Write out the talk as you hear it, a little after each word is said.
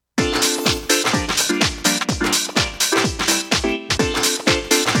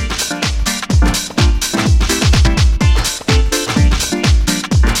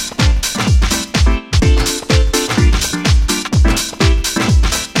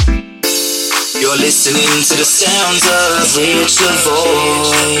listening to the sounds of Rich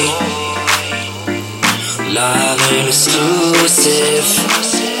Lavoy, live and exclusive.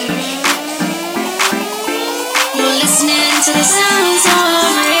 You're listening to the sounds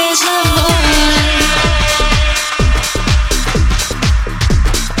of Rich Lavoy.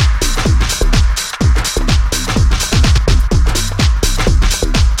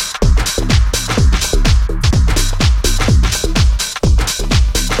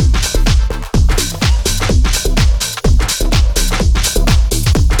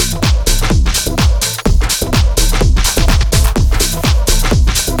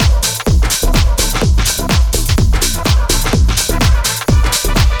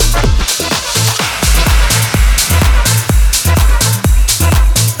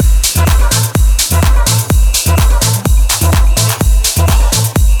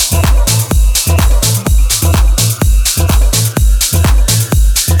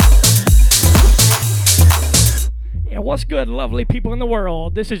 What's good, lovely people in the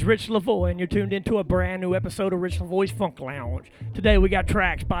world? This is Rich Lavoy, and you're tuned into a brand new episode of Rich Lavoy's Funk Lounge. Today we got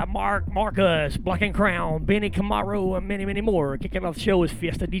tracks by Marcus, Black and Crown, Benny Camaro, and many, many more. Kicking off the show is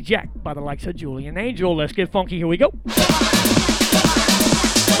Fiesta de Jack by the likes of Julian Angel. Let's get funky. Here we go.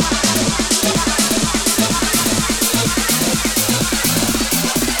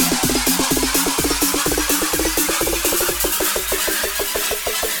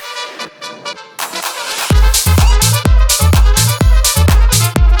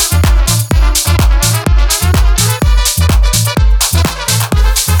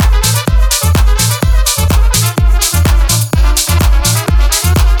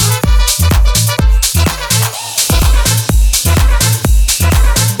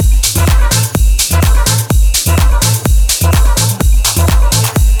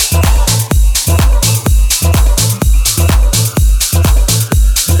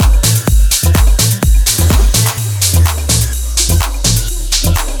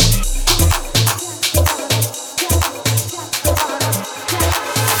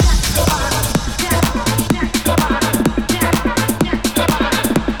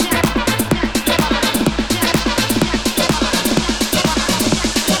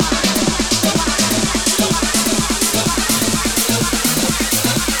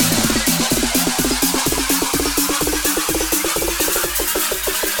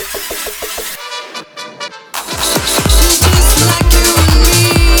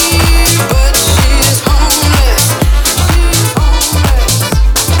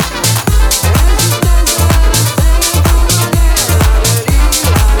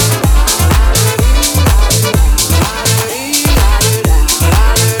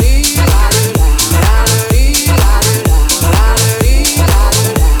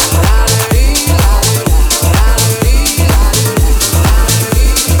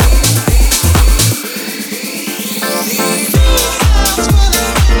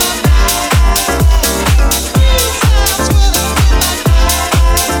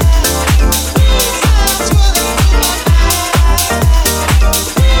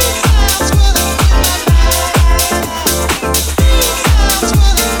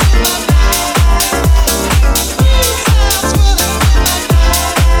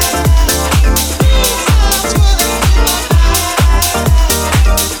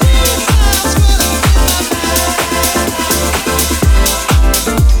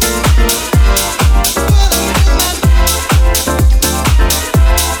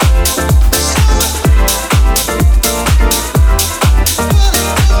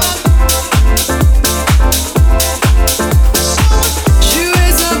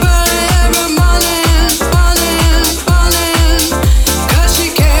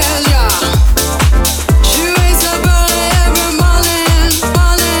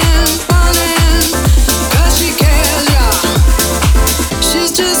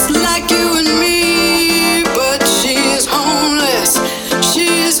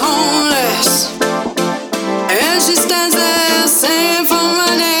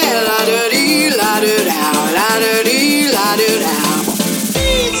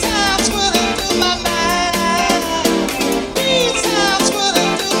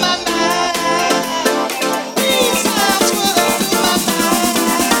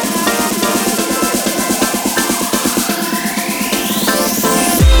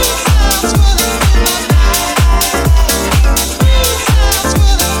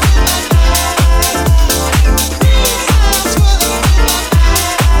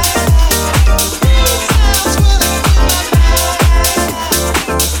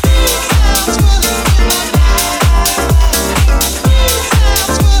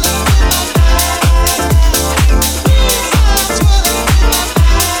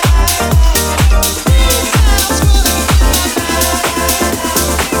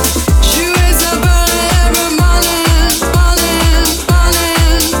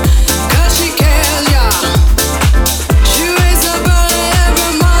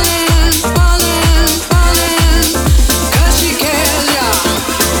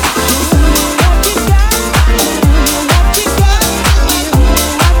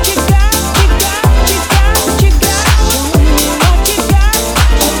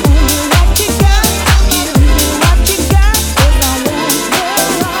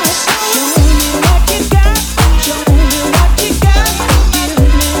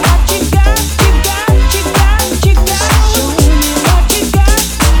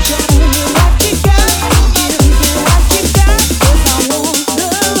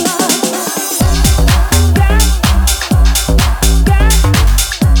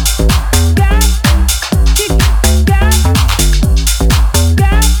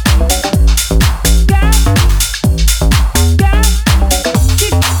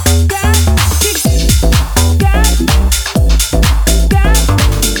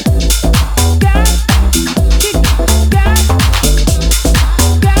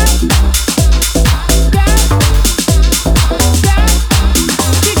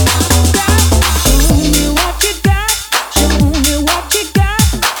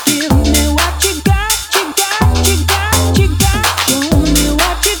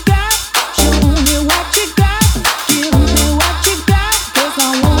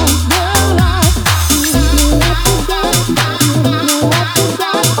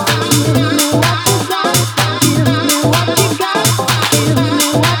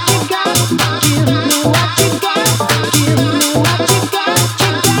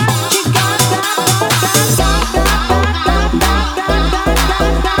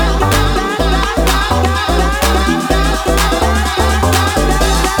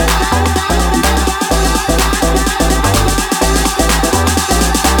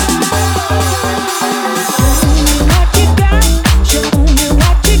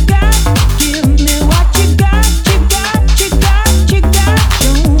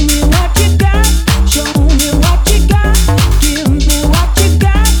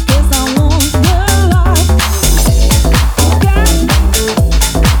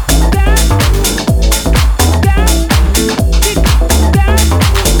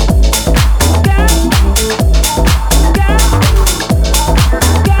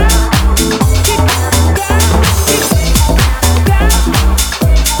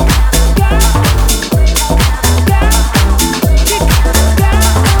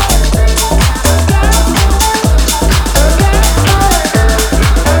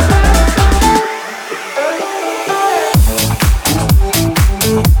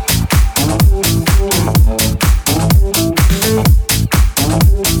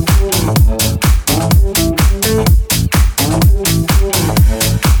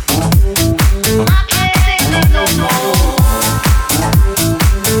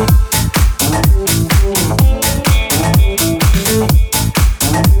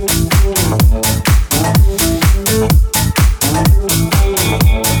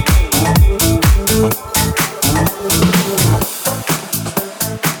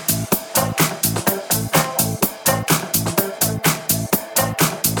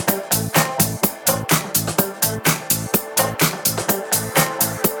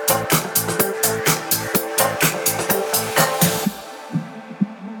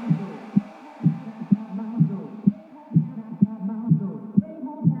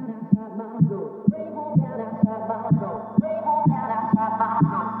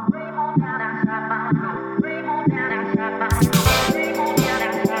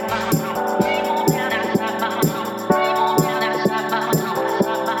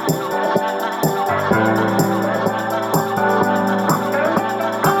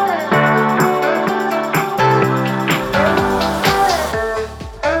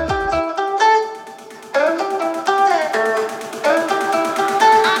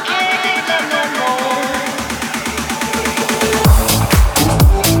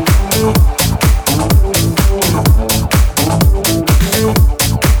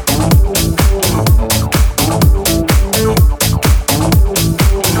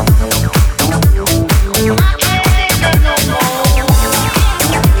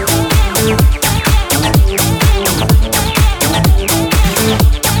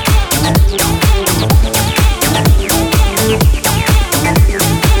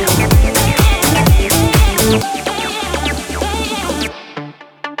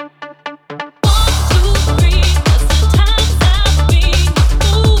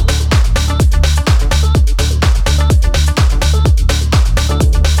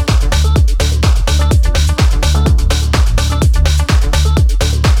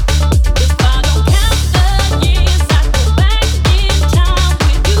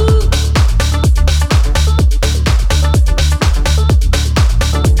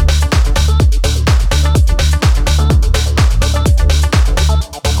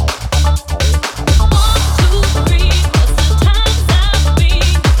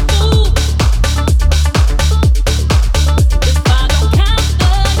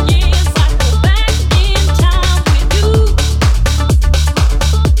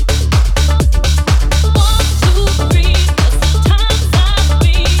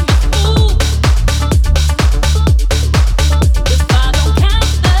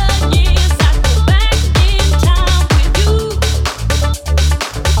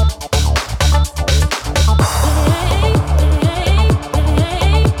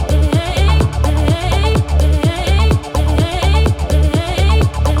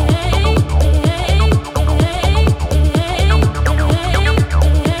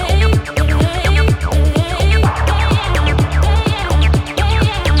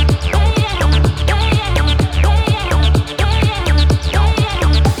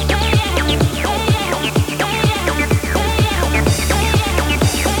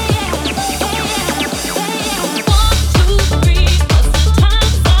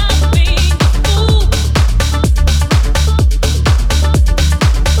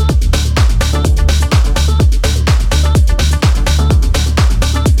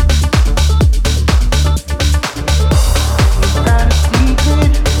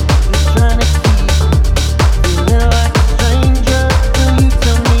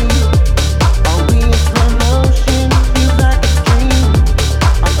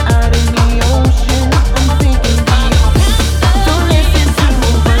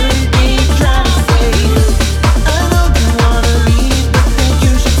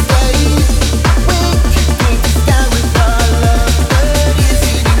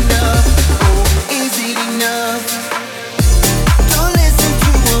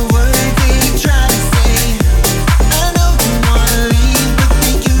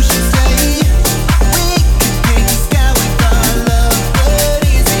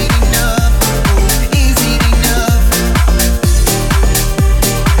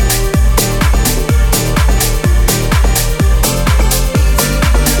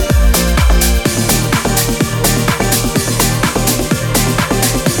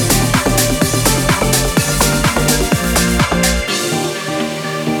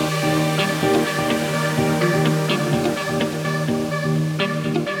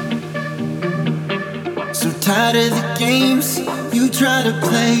 Tired of the games you try to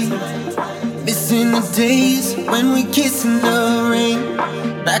play, missing the days when we kissed in the rain.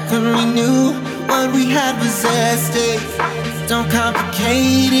 Back when we knew what we had was at stake. Don't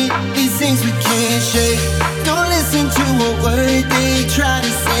complicate it, these things we can't shake. Don't listen to a word they try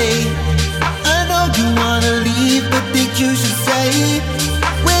to say. I know you wanna leave, but think you should stay.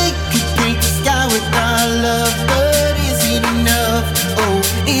 We could paint the sky with our love, but is it enough? Oh,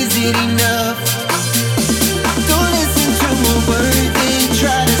 is it enough? Don't listen to a word they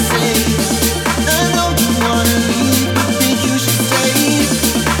try to say. I know you wanna leave, but think you should stay.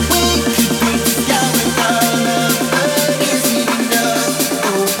 We could paint the sky with our love, but is it enough?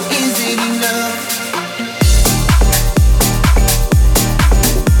 Oh, is it enough?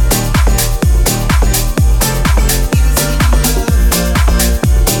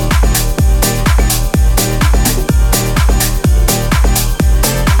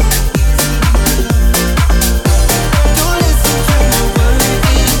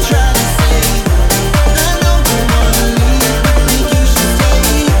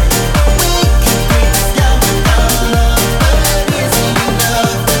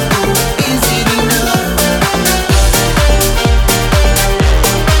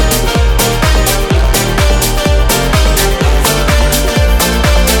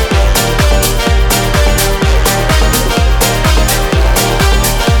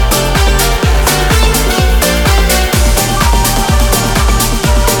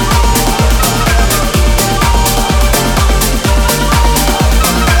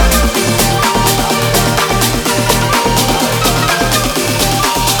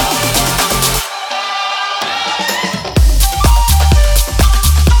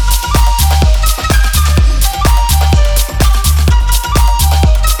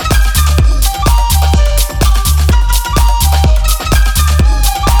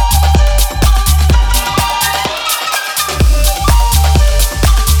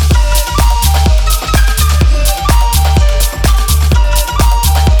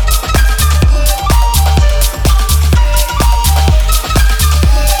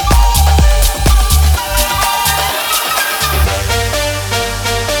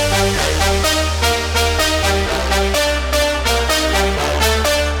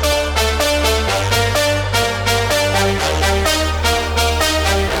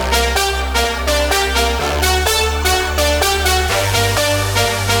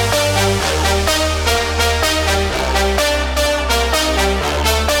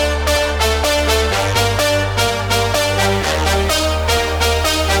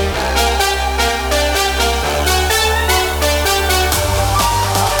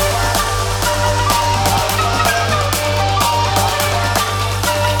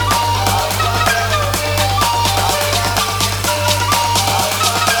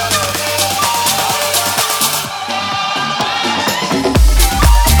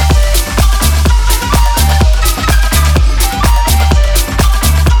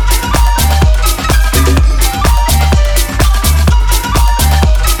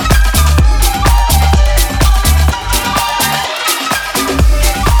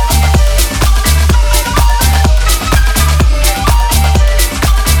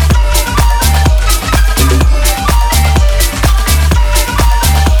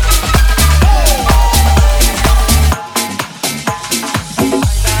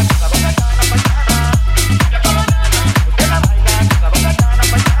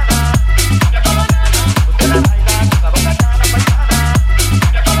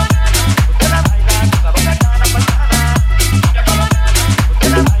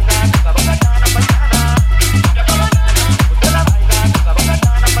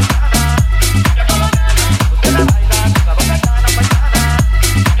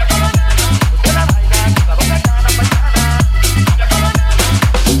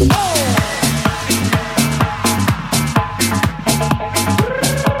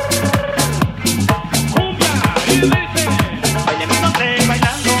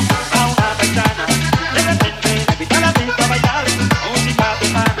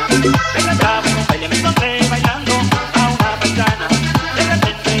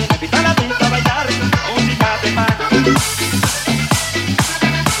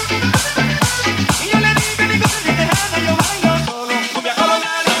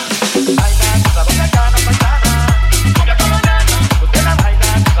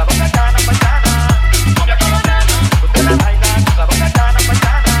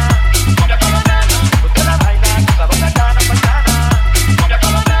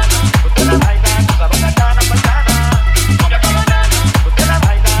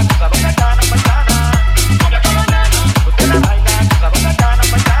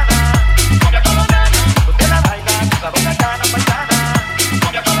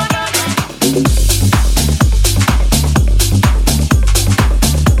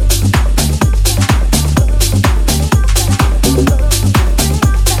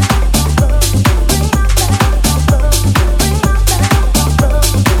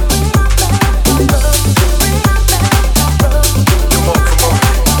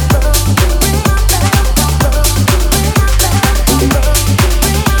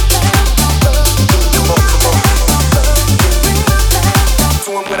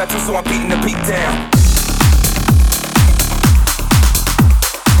 so I'm beating the beat down.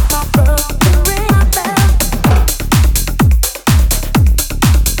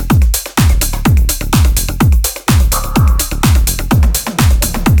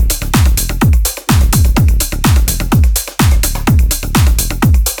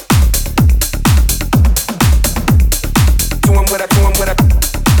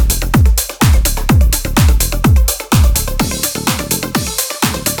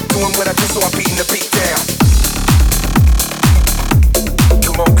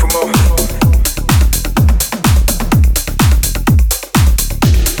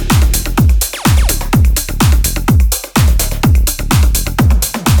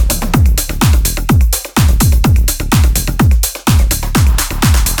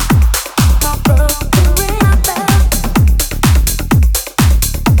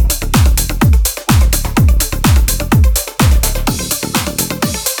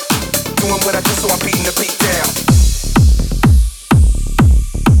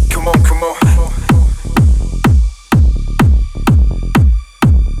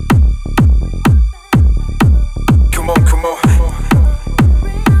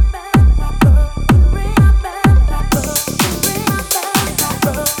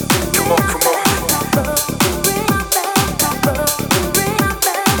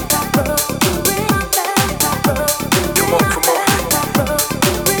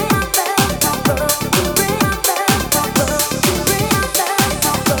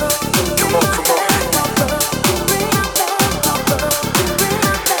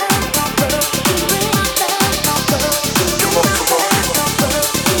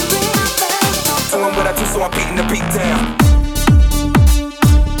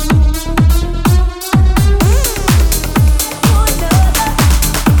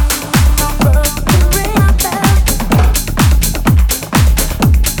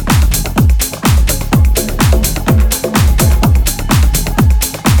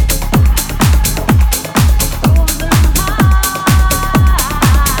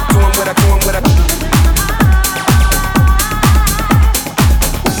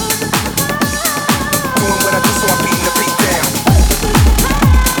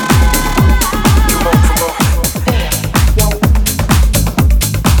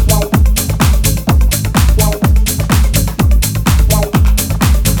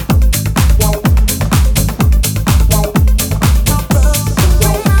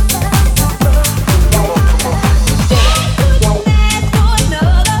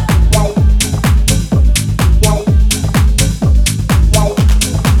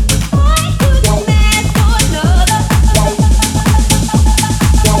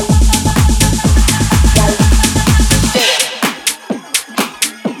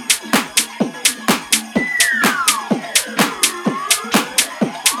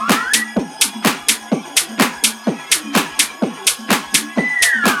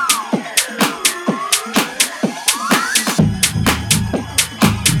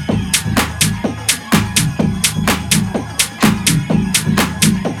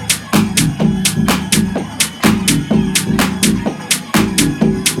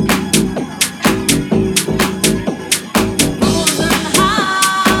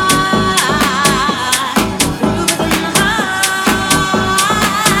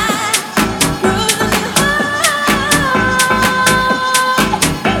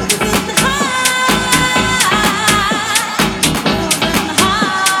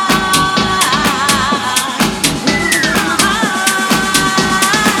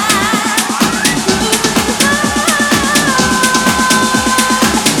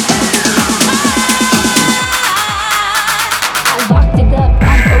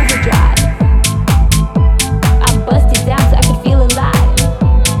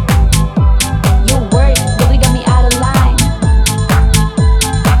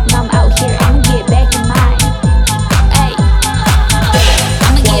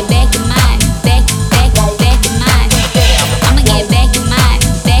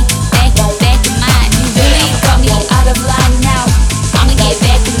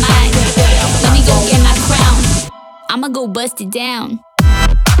 bust it down.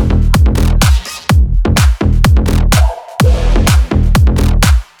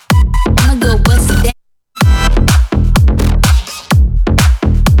 I'ma go bust it down.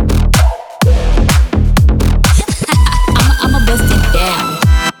 I'ma bust it down.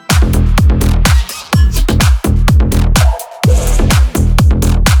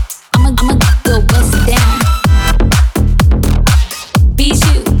 I'ma go bust it down.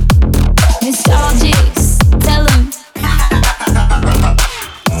 Bijou, nostalgics, tell 'em.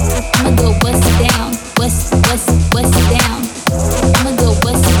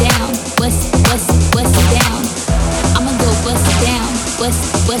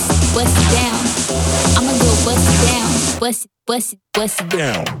 bust it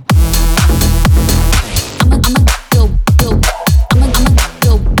down.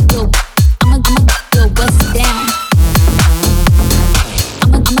 I'ma go bust it down.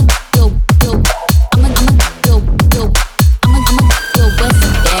 I'ma go bust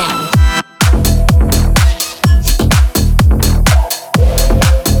it down.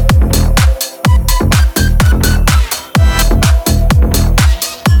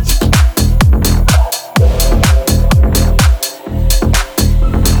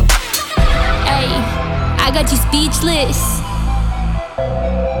 I got you speechless.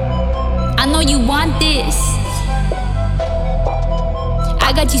 I know you want this.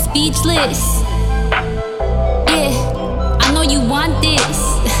 I got you speechless. Yeah, I know you want this.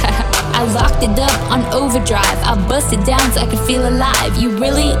 I locked it up on overdrive. I busted down so I could feel alive. You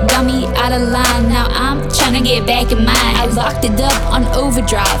really got me out of line. Now I'm tryna get back in mine. I locked it up on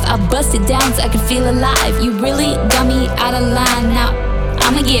overdrive. I busted down so I could feel alive. You really got me out of line. Now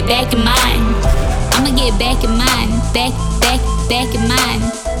I'ma get back in mine. I'ma get back in mine. Back in mine.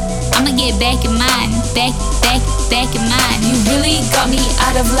 I'ma get back in mine. Back in mine. You really got me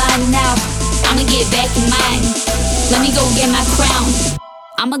out of line now. I'ma get back in mine. Let me go get my crown.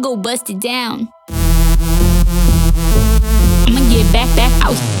 I'ma go bust it down. I'ma get back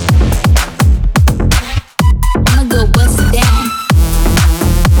out. I'ma go bust it down.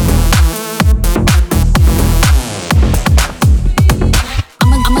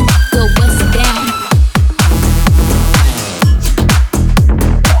 I'ma go bust it down.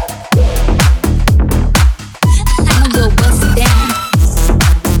 I'ma go bust it down.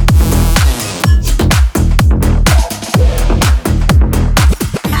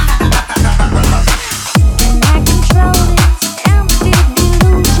 Can I control this empty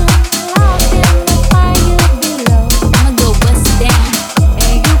delusion?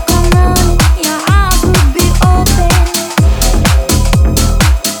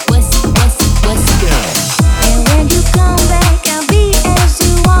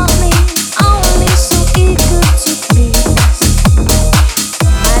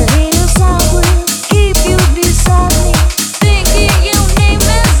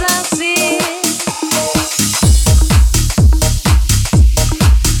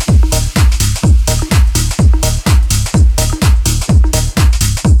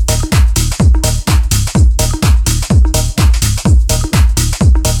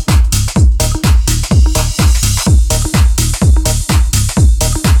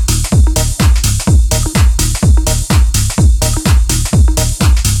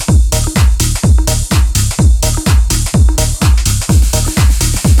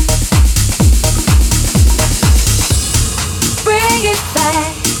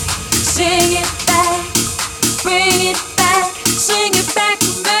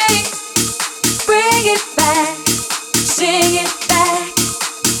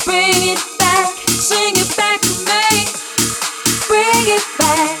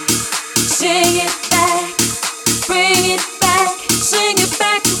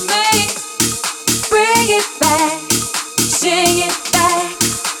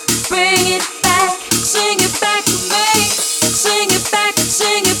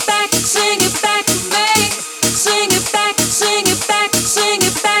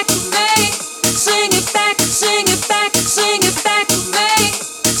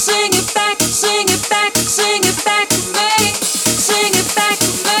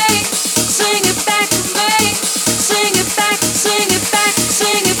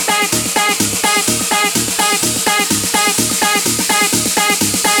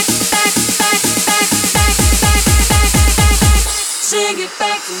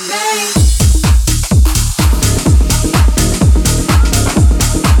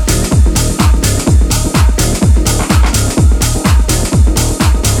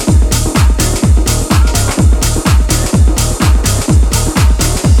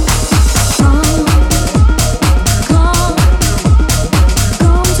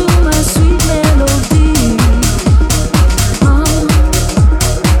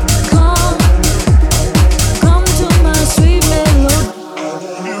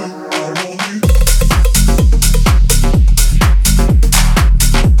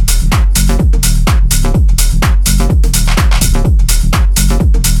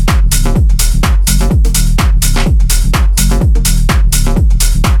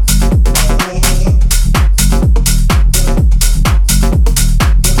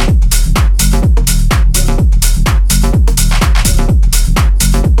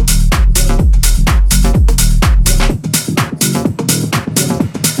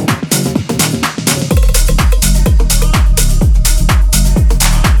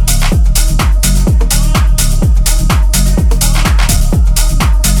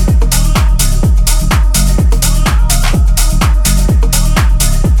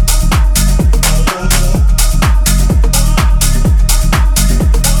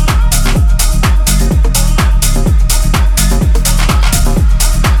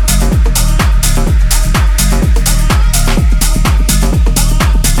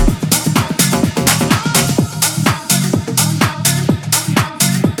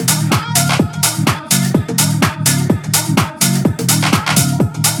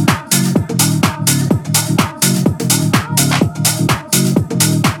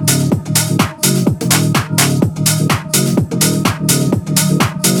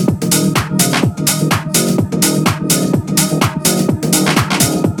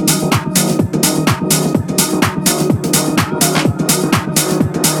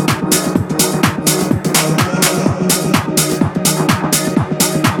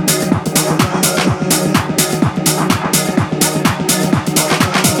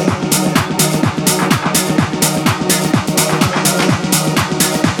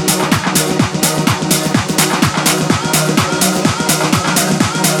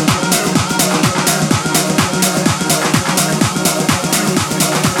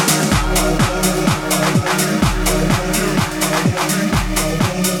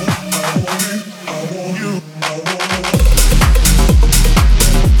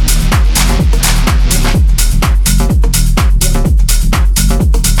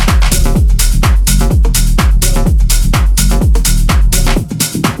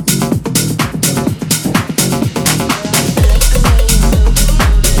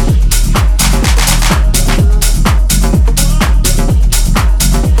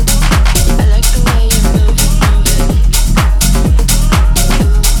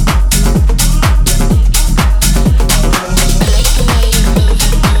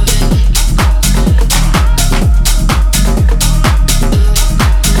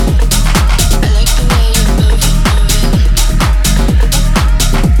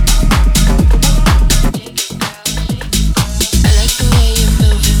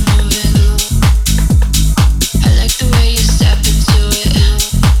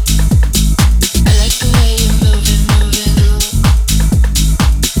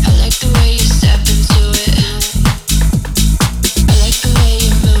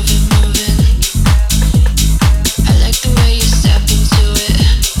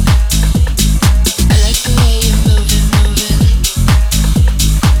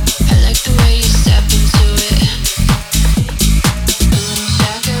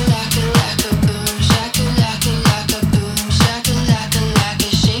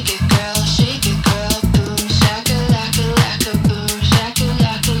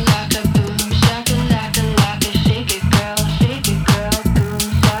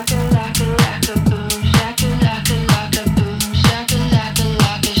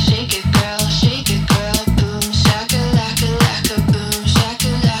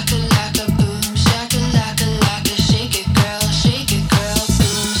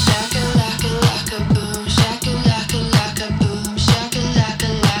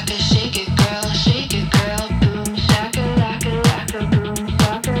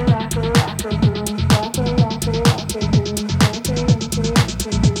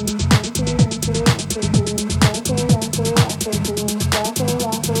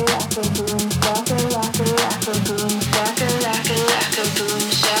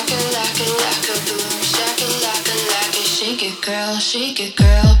 shake it,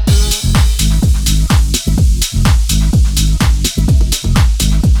 girl.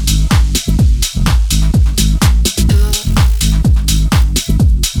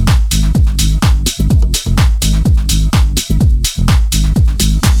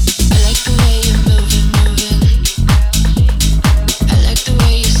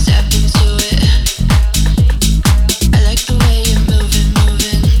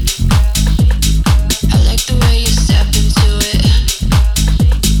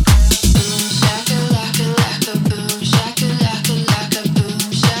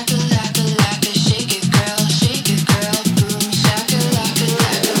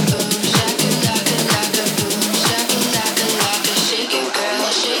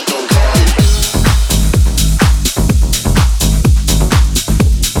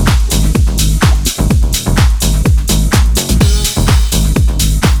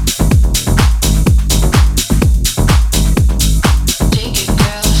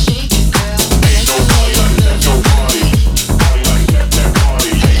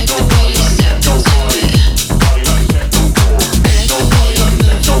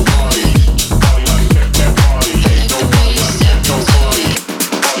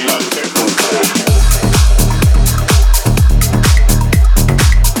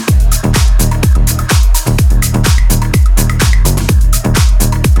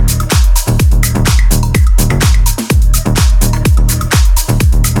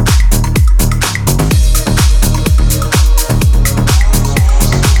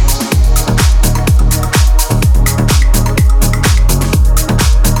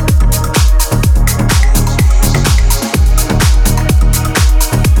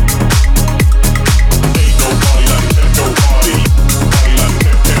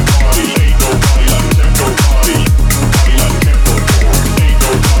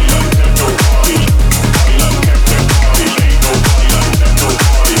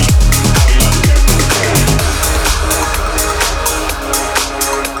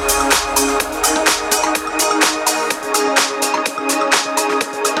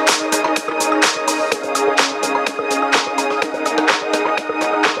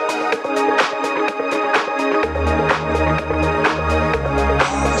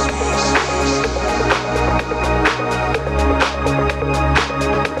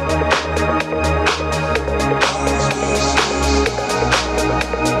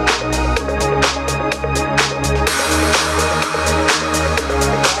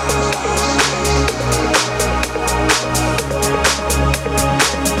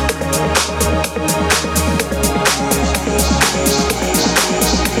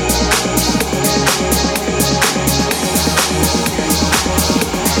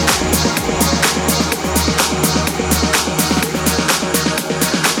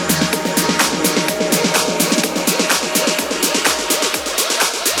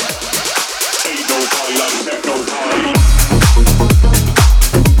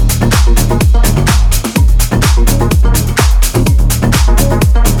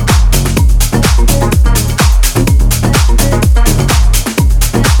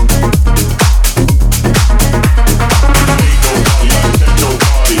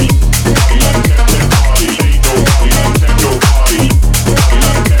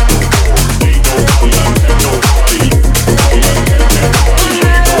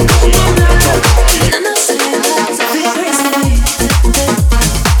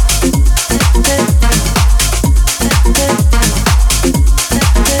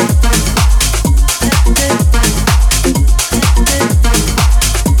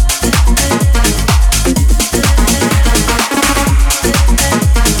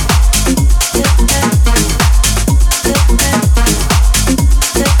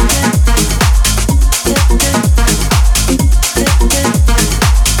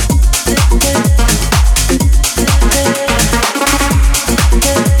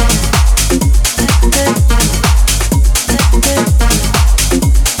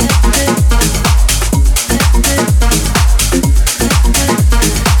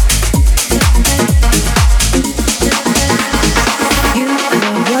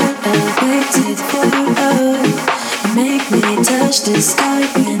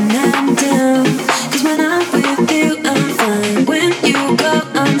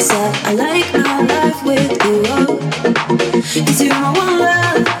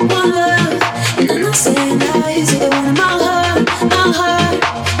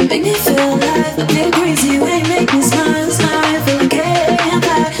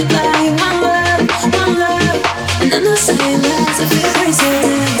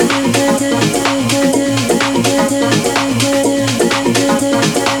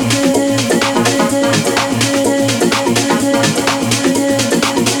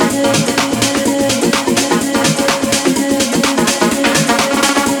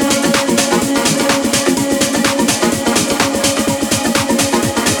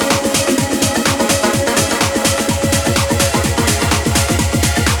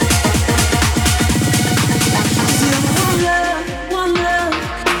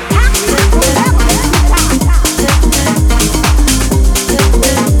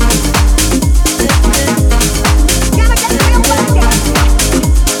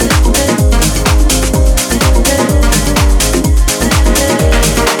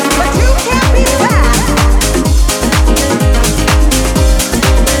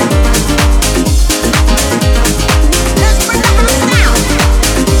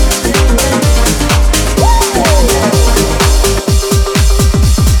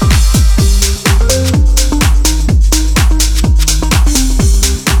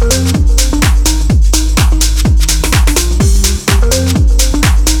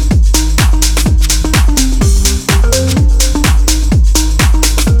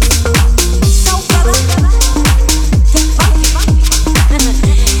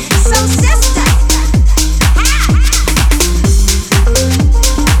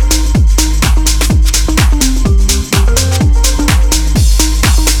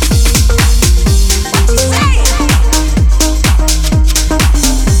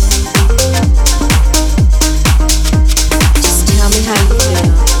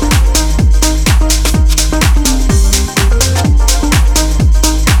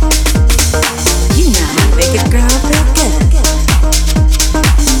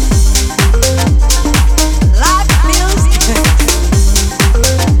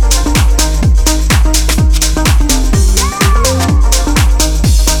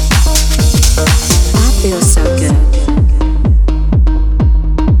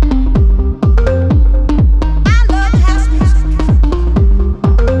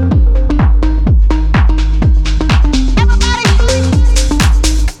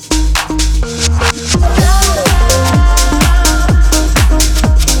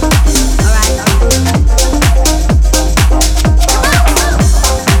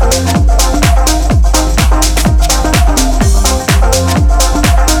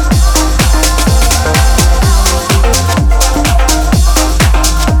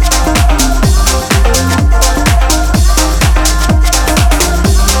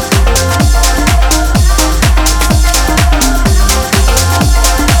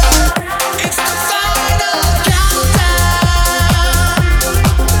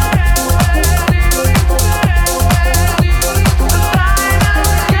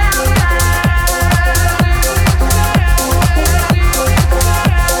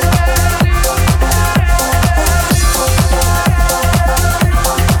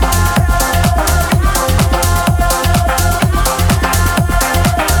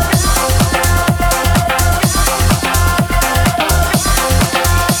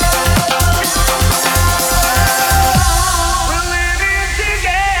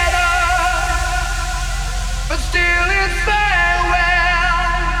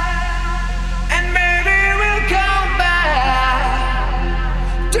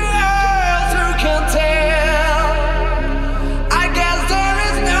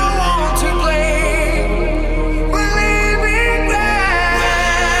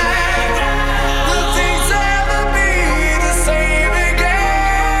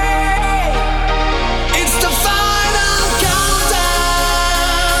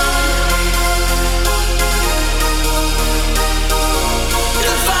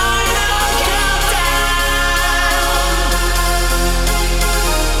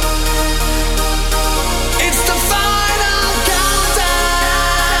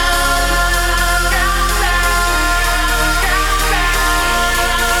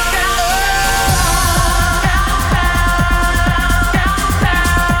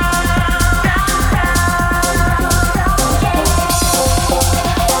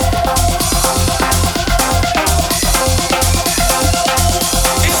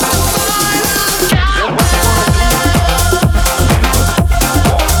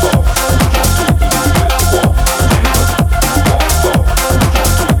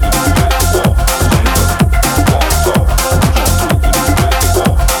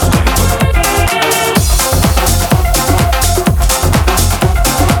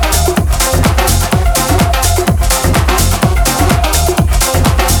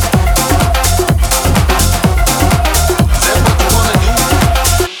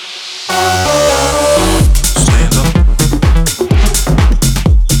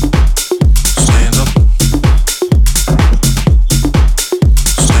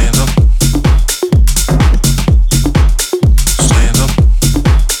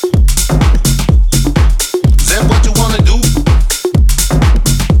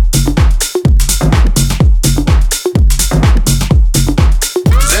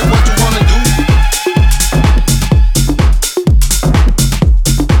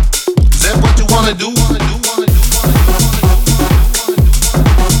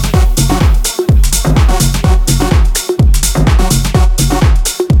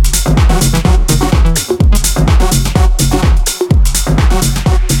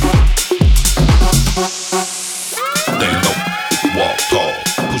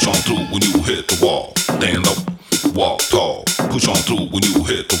 wall. Stand up, walk tall. Push on through when you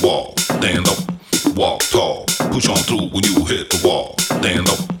hit the wall. Stand up, walk tall. Push on through when you hit the wall. Stand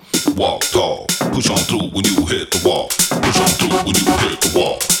up, walk tall. Push on through when you hit the wall. Push on through when you hit the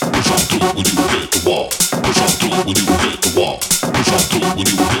wall. Push on through when you hit the wall. Push on through when you hit the wall. Push on through when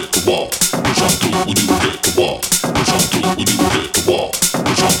you hit the wall. Push on through when you hit the wall. Push on through when you hit the wall.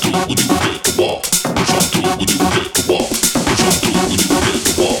 Push on through when you hit the wall. Push on through when you hit the wall. Push on through when you hit the wall. Push on through when you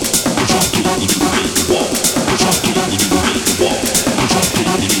hit the wall. Push on through when you hit the wall. Push on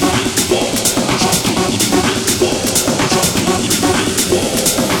through when you hit the wall. Push on through when you hit the wall. Push on through when you hit the wall.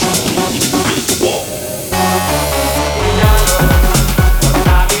 Push on through when you hit the wall.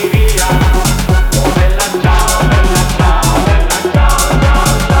 Portami via, oh bella ciao, bella ciao, bella ciao,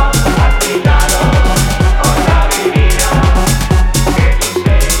 ciao, ciao, partigiano, portami via, che mi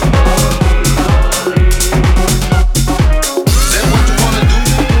sento di morire. Then what you wanna do?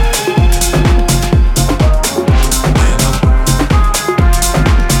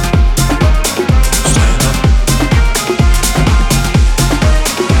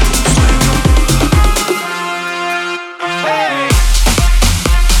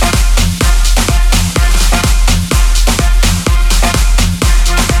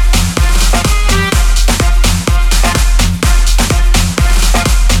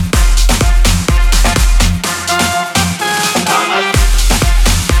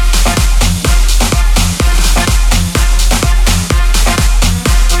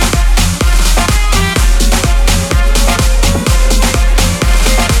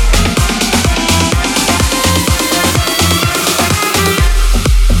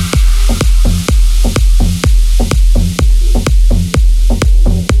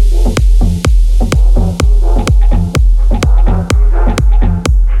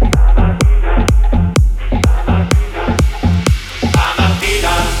 Stamattina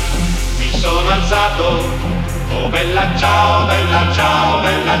mi sono alzato, oh bella ciao, bella ciao,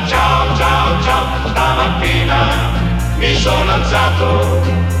 bella ciao, ciao, ciao. Stamattina mi sono alzato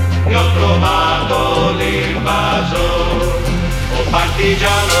e ho trovato l'invaso. Oh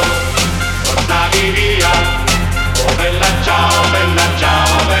partigiano, portami via, oh bella ciao, bella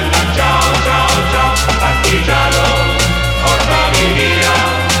ciao, bella ciao, ciao, ciao. Partigiano, portami via,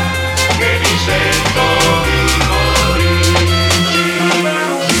 che mi sento di morire.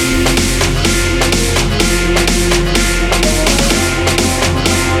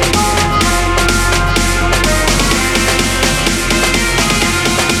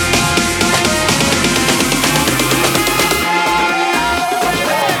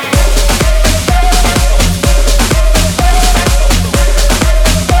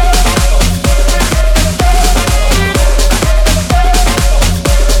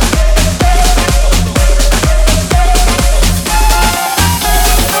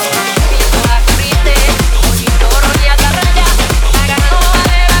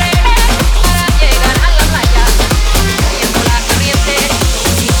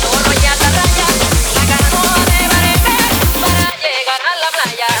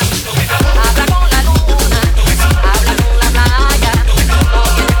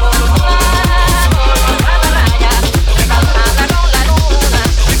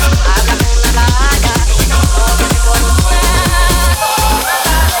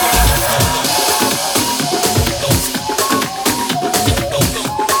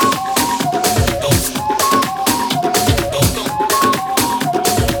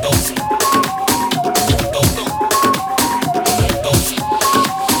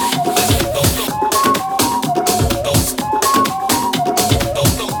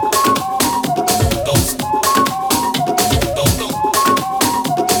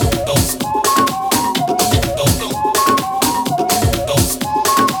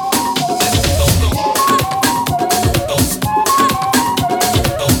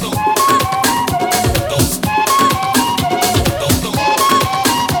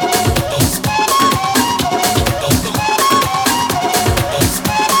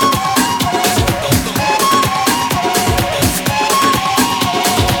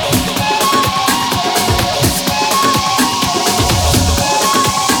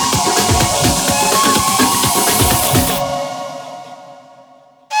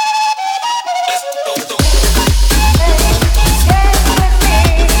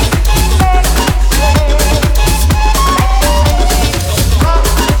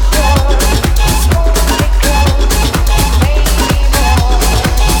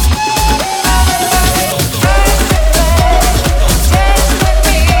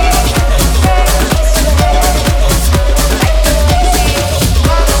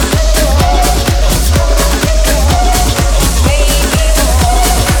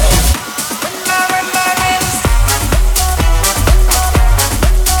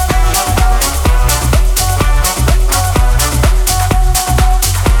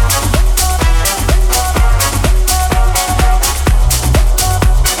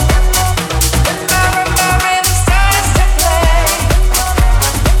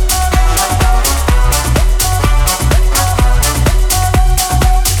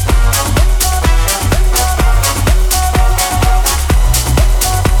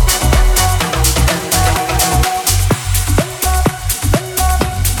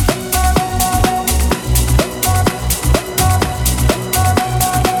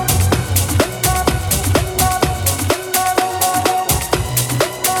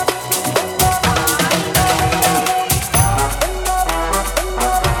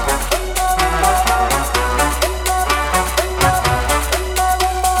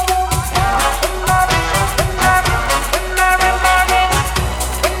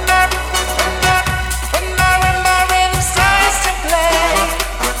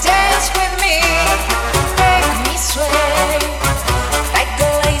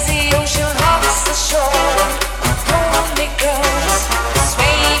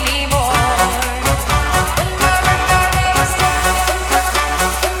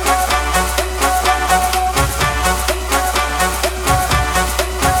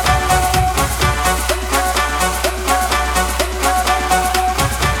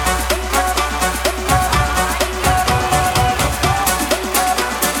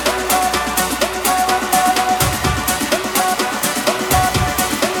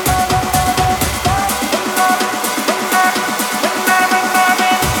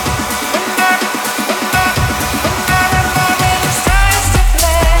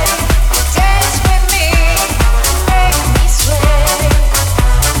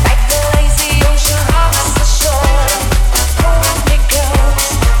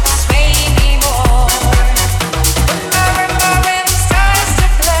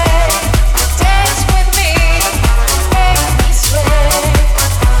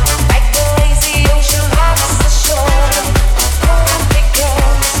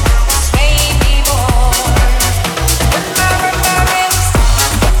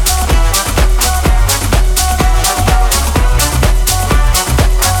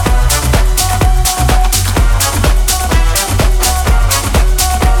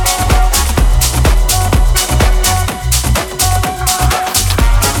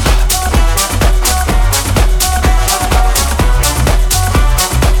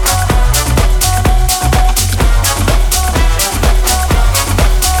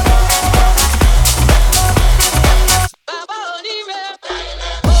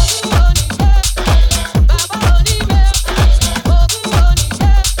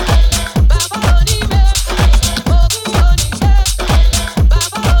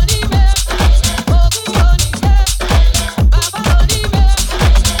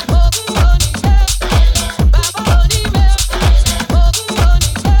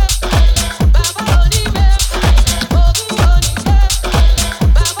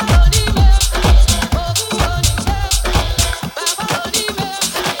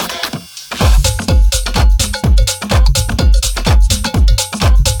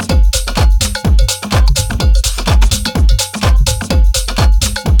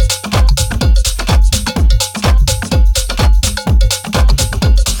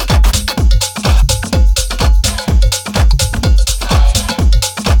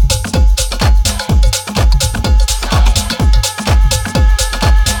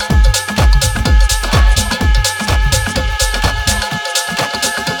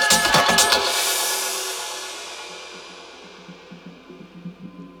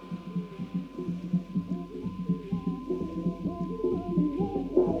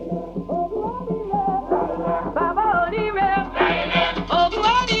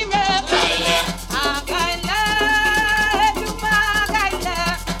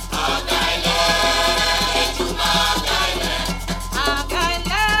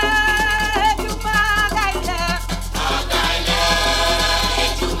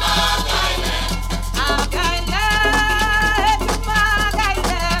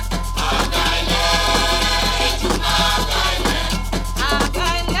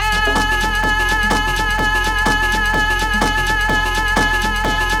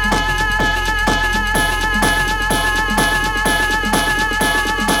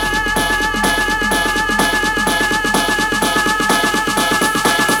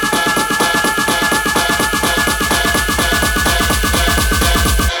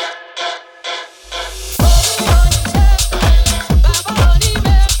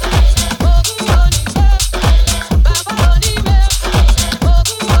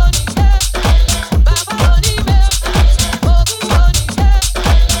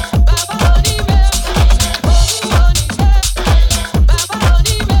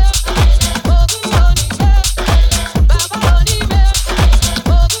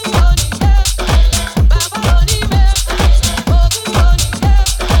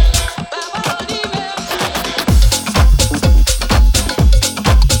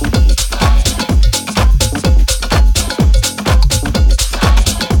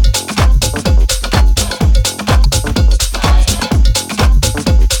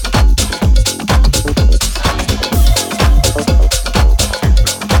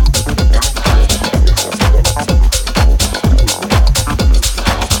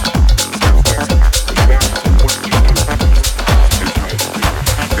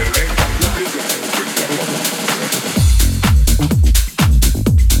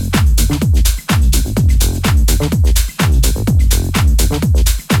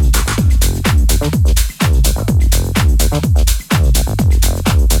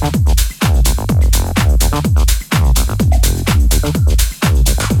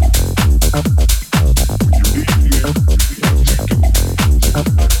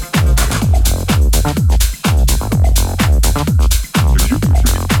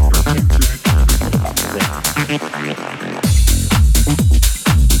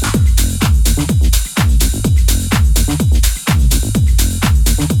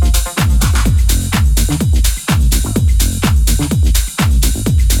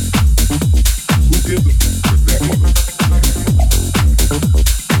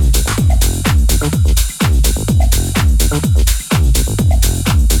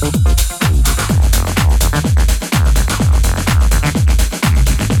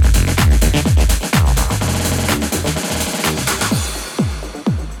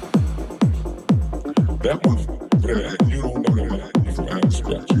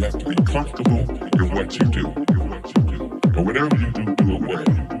 You have to be comfortable in what you do. But whatever you do, do it well.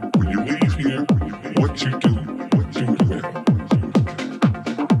 When you leave here, what you do it well.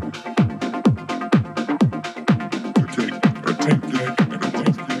 I take that and I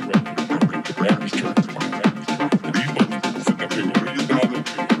take the Baptist church. And these folks sitting up here with $1 million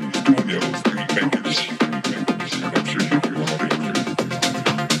studios, and he making this shit. And I'm sure you feel all that shit.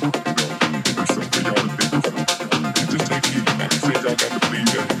 And so for y'all to think about it, just take heed. Like I said, y'all got to believe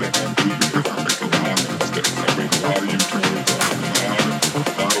everything I do because I make a lot of mistakes. I make a lot of U-turns.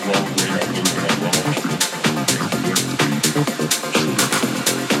 A lot of wrong way. I go down wrong street. I don't care about what's happening.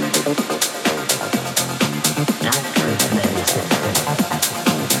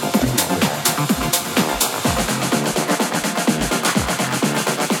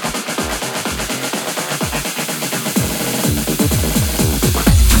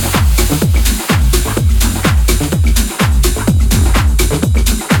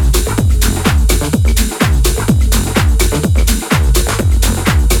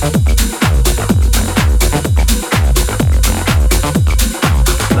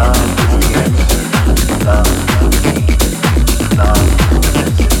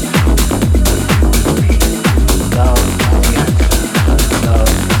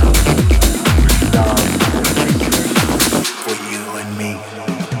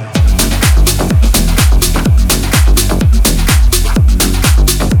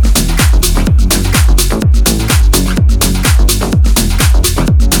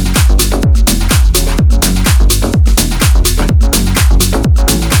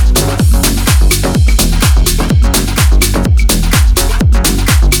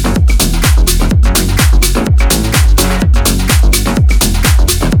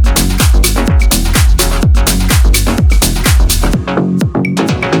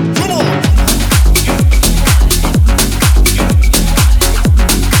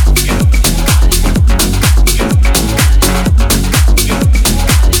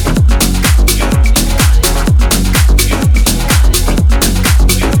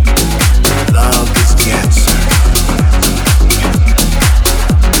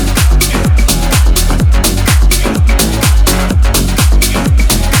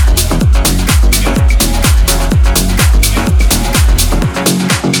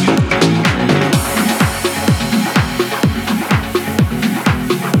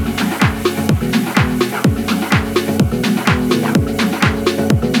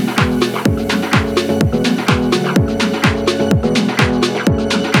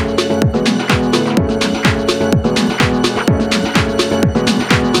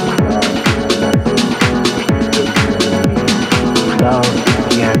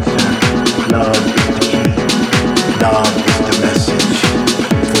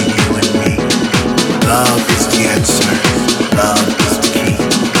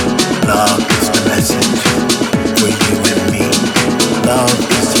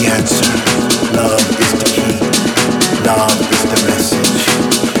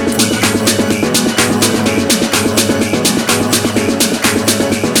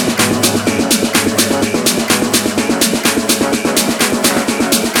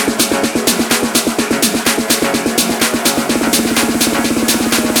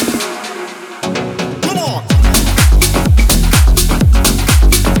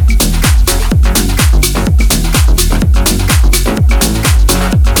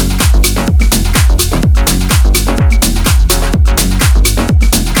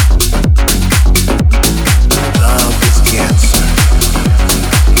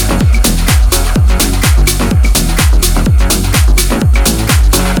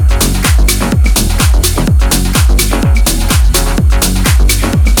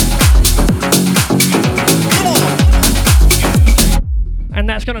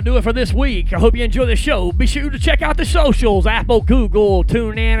 Do it for this week. I hope you enjoy the show. Be sure to check out the socials: Apple, Google,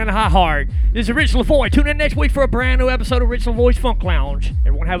 TuneIn, and iHeart. This is Rich Lavoy. Tune in next week for a brand new episode of Rich Lavoy's Funk Lounge.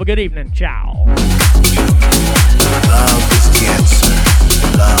 Everyone have a good evening. Ciao. Love is the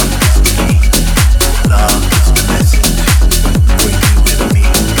answer. Love